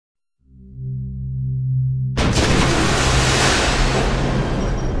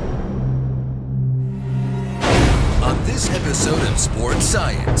episode of Sports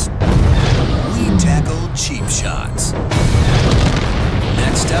Science. We tackle cheap shots.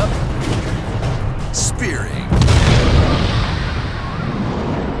 Next up, spearing.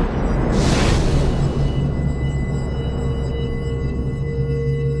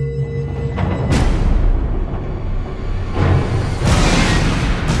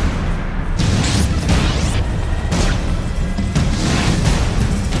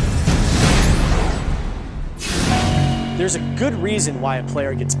 There's a good reason why a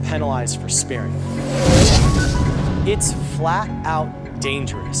player gets penalized for spearing. It's flat out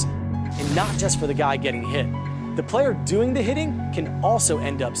dangerous, and not just for the guy getting hit. The player doing the hitting can also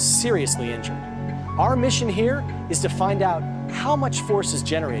end up seriously injured. Our mission here is to find out how much force is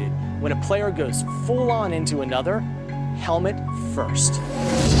generated when a player goes full on into another, helmet first.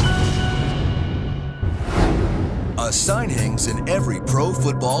 A sign hangs in every pro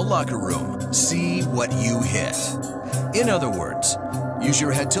football locker room. See what you hit. In other words, use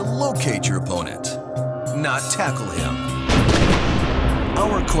your head to locate your opponent, not tackle him.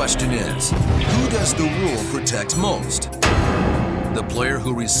 Our question is, who does the rule protect most? The player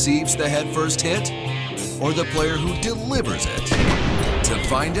who receives the head first hit, or the player who delivers it? To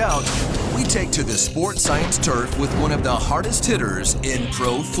find out, we take to the sports science turf with one of the hardest hitters in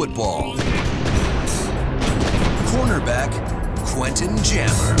pro football. Cornerback, Quentin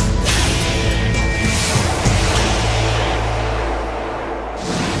Jammer.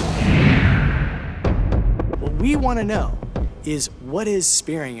 What we want to know is, what is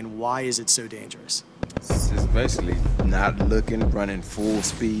spearing and why is it so dangerous? It's basically not looking, running full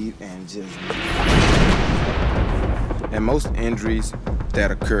speed, and just... And most injuries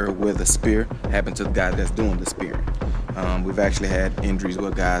that occur with a spear happen to the guy that's doing the spearing. We've actually had injuries where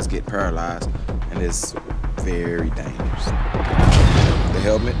guys get paralyzed, and it's very dangerous. The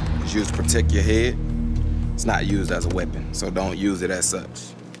helmet is used to protect your head. It's not used as a weapon, so don't use it as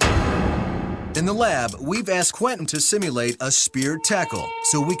such. In the lab, we've asked Quentin to simulate a spear tackle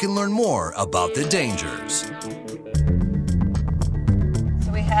so we can learn more about the dangers.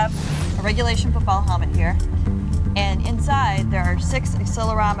 So we have a regulation football helmet here, and inside there are 6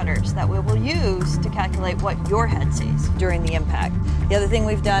 accelerometers that we will use to calculate what your head sees during the impact. The other thing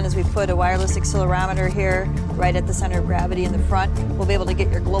we've done is we've put a wireless accelerometer here right at the center of gravity in the front. We'll be able to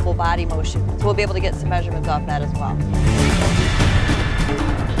get your global body motion, so we'll be able to get some measurements off that as well.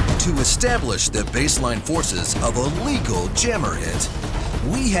 To establish the baseline forces of a legal jammer hit,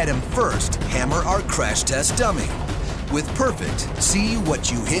 we had him first hammer our crash test dummy with perfect see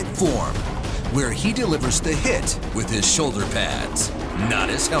what you hit form, where he delivers the hit with his shoulder pads, not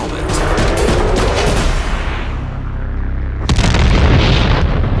his helmet.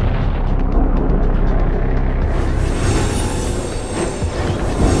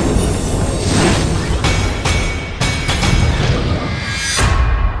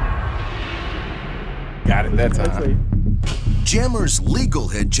 Got it that time. Jammer's legal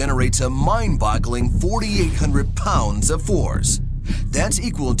hit generates a mind-boggling 4,800 pounds of force. That's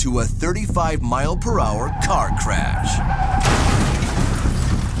equal to a 35-mile-per-hour car crash.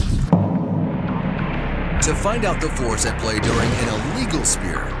 To find out the force at play during an illegal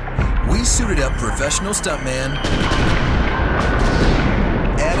spear, we suited up professional stuntman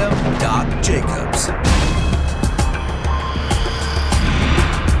Adam Doc Jacobs.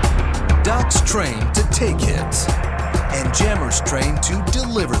 Doc's trained to take hits, and Jammer's trained to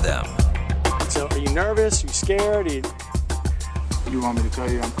deliver them. So are you nervous? Are you scared? You want me to tell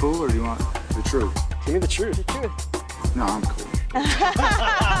you I'm cool, or do you want the truth? Give me the truth. The truth. No, I'm cool.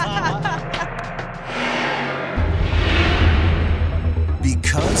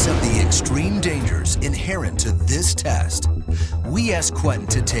 Because of the extreme dangers inherent to this test, we asked Quentin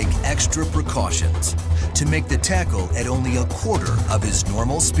to take extra precautions to make the tackle at only a quarter of his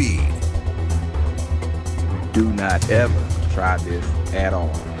normal speed. Do not ever try this at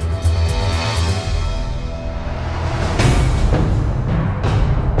all.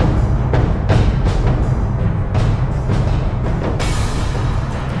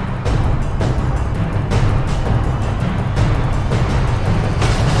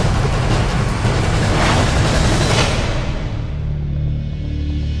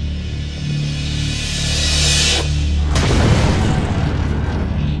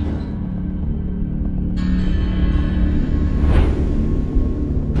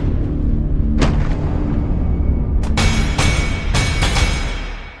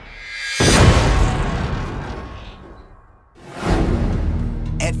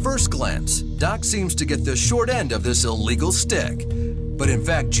 At first glance, Doc seems to get the short end of this illegal stick, but in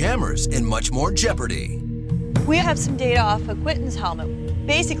fact, Jammer's in much more jeopardy. We have some data off of Quentin's helmet.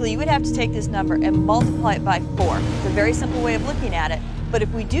 Basically, you would have to take this number and multiply it by 4. It's a very simple way of looking at it. But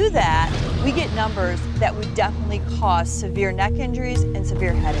if we do that, we get numbers that would definitely cause severe neck injuries and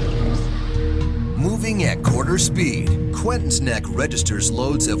severe head injuries. Moving at quarter speed, Quentin's neck registers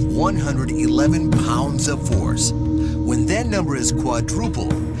loads of 111 pounds of force. When that number is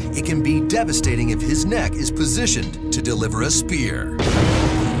quadrupled, it can be devastating if his neck is positioned to deliver a spear.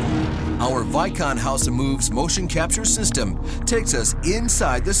 Our Vicon House of Moves motion capture system takes us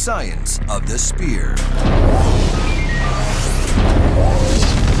inside the science of the spear.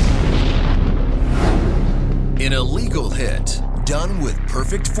 In a legal hit, done with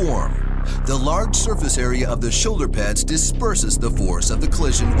perfect form, the large surface area of the shoulder pads disperses the force of the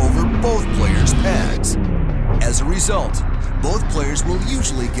collision over both players' pads. As a result, both players will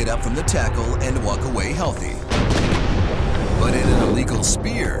usually get up from the tackle and walk away healthy. But in an illegal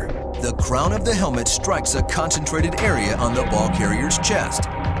spear, the crown of the helmet strikes a concentrated area on the ball carrier's chest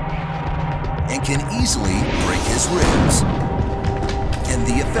and can easily break his ribs. And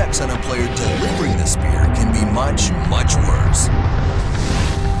the effects on a player delivering the spear can be much, much worse.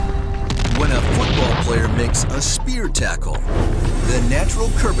 When a football player makes a spear tackle, the natural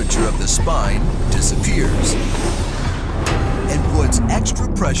curvature of the spine disappears and puts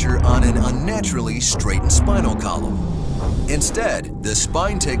extra pressure on an unnaturally straightened spinal column. Instead, the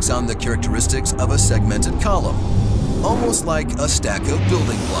spine takes on the characteristics of a segmented column, almost like a stack of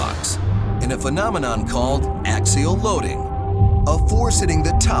building blocks, in a phenomenon called axial loading. A force hitting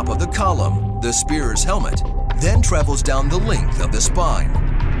the top of the column, the spearer's helmet, then travels down the length of the spine.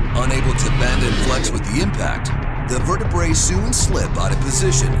 Unable to bend and flex with the impact, the vertebrae soon slip out of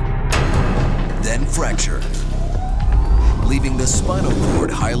position, then fracture, leaving the spinal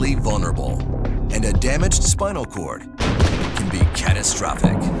cord highly vulnerable. And a damaged spinal cord can be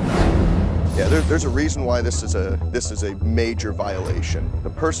catastrophic. Yeah, there's a reason why this is a major violation. The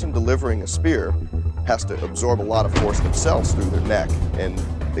person delivering a spear has to absorb a lot of force themselves through their neck, and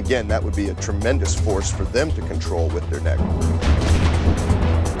again, that would be a tremendous force for them to control with their neck.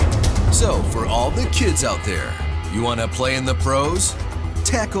 So, for all the kids out there, you want to play in the pros?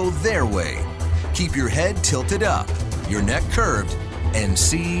 Tackle their way. Keep your head tilted up, your neck curved, and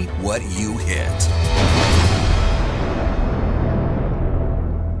see what you hit.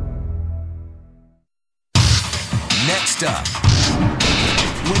 Next up,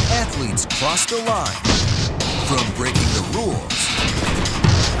 when athletes cross the line from breaking the rules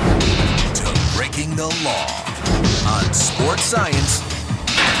to breaking the law on Sports Science,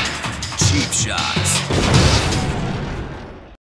 Cheap Shots.